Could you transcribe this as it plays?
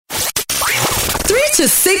to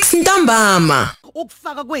 6 ntambama.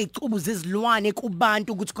 Ukufaka kwezicubu zezilwane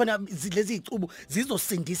kubantu ukuthi khona lezi zicubu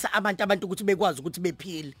zizosindisa abantu ukuthi bekwazi ukuthi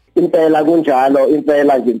bephile. Impela kunjalo,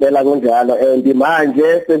 impela kunjalo and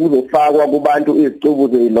manje sekuzofakwa kubantu izicubu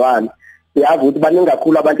zezilwane. Siyazi ukuthi baningi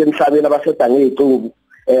kakhulu abantu emhlabeni abashoda ngezicubu.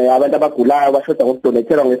 Abantu abagulayo bashoda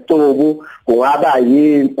ngokudonethelwa ngesicubu, kungaba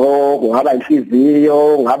yinto, kungaba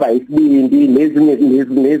inhliziyo, kungaba isibindi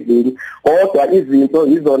nezinye. Kodwa izinto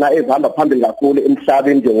izona ezihamba phambili kakhulu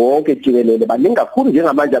emhlabeni nje wonke jikelele. Baningi kakhulu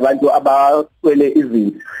njengamanje abantu abaswele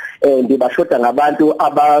izinto. Bashoda ngabantu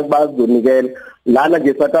abazonikela. Lana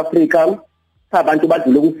nje South Africa abantu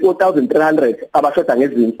badlule ku-4,300 abashoda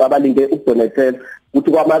ngezinto abalinde ukudonethela.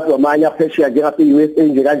 Kuthi kwamazwe amanye aphesheya njengase-USA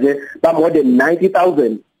nje kanje ba more than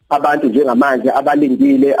 90,000 abantu njengamanje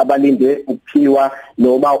abalinde ukuphiwa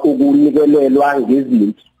noma ukunikelelwa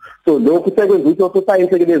ngezinto. So lokhu sekwenza ukuthi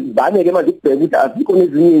osociety kelezibane-ke manje ukubheka ukuthi azikho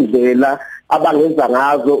nezinye indlela abangenza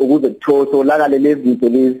ngazo ukuze kutholakale lezi zinto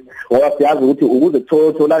lezi. Ngoba siyazi ukuthi ukuze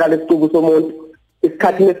kutholakale isicubu somuntu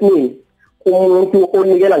isikhathi esiningi umuntu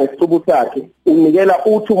onikela ngesicubu sakhe unikela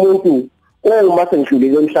uthi umuntu uma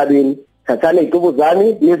sengidlulile emhlabeni thathane izicubu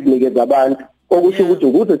zami nezinikeza abantu okusho ukuthi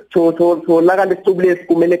ukuze sitholakale isicubu lesi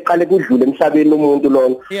kumele kuqale kudlule emhlabeni umuntu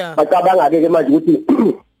lona. Bacabanga-ke manje ukuthi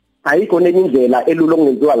ayikho nenye indlela elula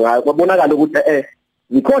okungenziwa ngayo. Kwabonakala ukuthi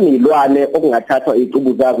zikhona izilwane okungathathwa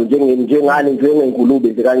izicubu zazo njengengulube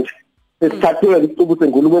nje kanje. Sesithathiwe isicubu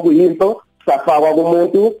sengulube okuyinto safakwa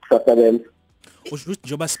kumuntu sasebenza. Usho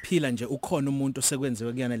njengoba siphila nje ukhona umuntu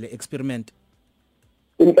osekwenziwe kuyona le experiment.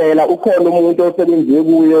 Impela ukhona umuntu osebenziwe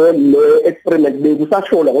kuyo le experiment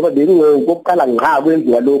bekusashola ngoba bengokuqala ngqa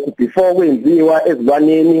kwenziwa lokhu before kwenziwa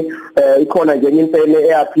ezilwaneni. Ikhona nje impela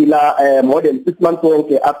eyaphila more than 6 months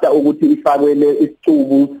wonke after ukuthi ifakwele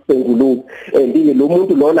isicubu sengulube. Ndike lo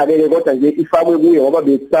muntu lona ke kodwa nje ifakwe kuye ngoba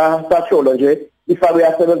besashola nje ifakwe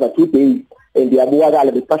yasebenza 2 days.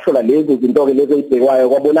 Ndiyabukakala besashola lezo zinto ke lezo ezibhekwayo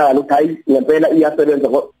kwabonakala ukuthi hayi ngempela iyasebenza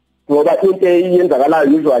ngoba into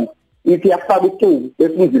eyenzakalayo usually ithi yafaka isicubu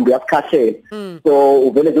esimzimba uyakukhashela. So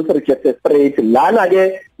uvele nje reject straight lana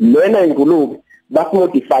ke lena ingulube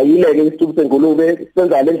basimodifyile ke isicubu sengulube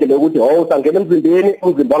senza le ndlela ukuthi usangena emzimbeni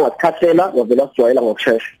umzimba wangakukhashela wavela sijwayela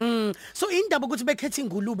ngokusheshsha. So indaba ukuthi bekhetha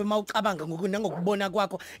ingulube mawucabanga ngokubona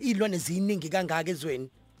kwakho izilwane ziningi kangaka ezweni.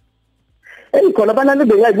 Khona abanani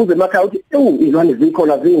bengayibuza emakhaya ukuthi izilwane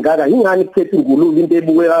zikhona zingaka ingani kukhetha ingulube into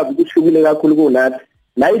ebukeka kuhlukile kakhulu kunathi.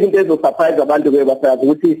 La izinto ezosurprise abantu ke basazi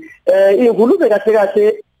ukuthi ingulube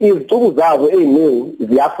kahle izicubu zazo eziningi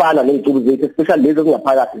ziyafana nezicubu zethu especially lezi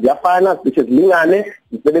ezingaphakathi ziyafana cishe zilingane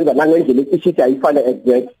zisebenza nangendlela ecishe ayifana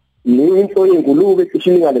exact. Into yengulube cishe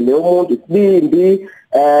ilingane leyo muntu isibindi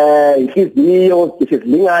inhliziyo cishe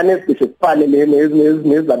zilingane cishe sifane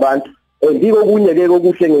nezabantu. Ndiko okunye ke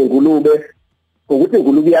okuhle ngengulube ukuthi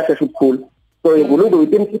ingulube iyashesha ukukhula. So ingulube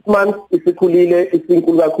within 6 months isikhulile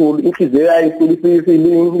isinkulu kakhulu. Inhliziyo yayo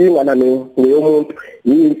isilingana neyomuntu.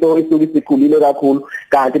 Into isuke isikhulile kakhulu.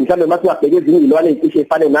 Kanti mhlawumbe masingabheka ezinye izilwane ezicishe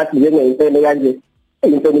ezifane nathi njengeyimfene kanje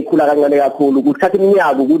into ikhula kancane kakhulu. Kuthatha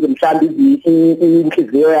iminyaka ukuze mhlawumbe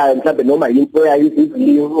inhliziyo yayo mhlawumbe noma into yayo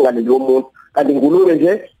izilingane neyomuntu. Kanti ingulube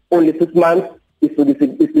nje only 6 months isuke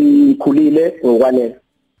isikhulile ngokwanele.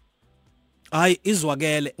 Hayi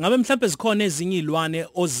izwakele ngabe mhlawumbe zikhona ezinye izilwane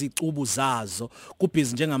ozicubu zazo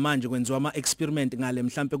kubhizi njengamanje kwenziwa ama experiment ngale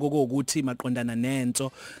mhlawumbe kokuthi maqondana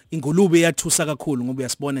nento ingulube iyathusa kakhulu ngoba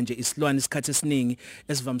uyasibona nje isilwane isikhathi esiningi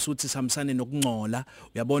esivamisa ukuthi sihambisane nokungcola.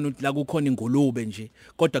 Uyabona ukuthi la kukhona ingulube nje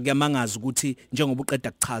kodwa kuyamangaza ukuthi njengoba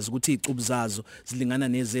uqeda kuchaza ukuthi izicubu zazo zilingana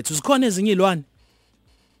nezethu. Zikhona ezinye izilwane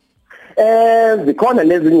zikhona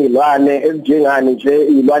nezinye izilwane ezinjengani nje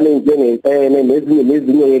izilwane njengeyimfene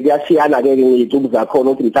nezinye kuyashiyana ke ngezicubu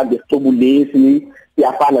zakhona ukuthi mhlawumbe isicubu lesi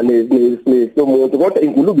siyafana nesomuntu kodwa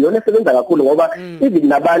ingulube yona esebenza kakhulu ngoba even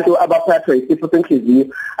nabantu abaphathwa isifo senhliziyo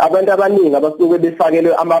abantu abaningi abasuke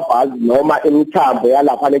befakelwe amavalve noma imithambo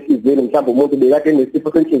yalapha enhliziyweni mhlawumbe umuntu bekade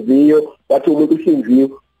nesifo senhliziyo wathi umuntu uhlinziwe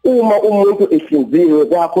uma umuntu ehlinziwe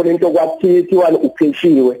kwakhona into kwathiwa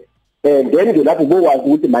upheshiwe. Then lapho bokwazi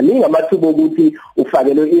ukuthi maningi amathuba ukuthi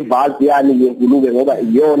ufakelwe ivalve yani yengulube ngoba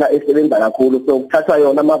iyona esebenza kakhulu. So kuthathwa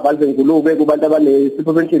yona amavalve engulube kubantu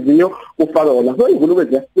abanesifo senhliziyo ufaka yona. So ingulube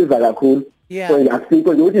ziyasiza kakhulu. So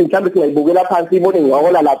asikho nje ukuthi mhlawumbe singayibukela phansi ibone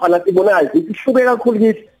ngawona lapha sibona azithi ihluke kakhulu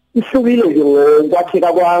kithi ihlukile nje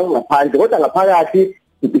ngokwakheka kwangaphandle kodwa ngaphakathi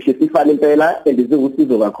ipishe sifana impela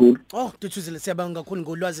endizusizo kakhulu. Ntuthuzelo siyabonga kakhulu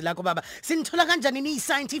ngolwazi lakho baba. Sinithola kanjani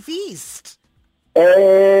ni-scientific?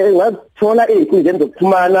 Ngathola izinkundleni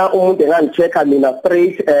zokuxhumana umuntu engangichecka mina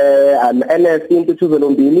straight NS NTUTHUZELO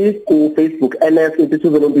MBILI ku Facebook NS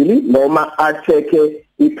NTUTHUZELO MBILI noma achecke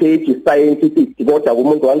ipage scientific kodwa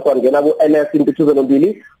umuntu wangena ku NS NTUTHUZELO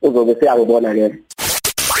MBILI uzobe seyangibona ke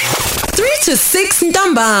 3 to 6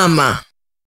 ntambama.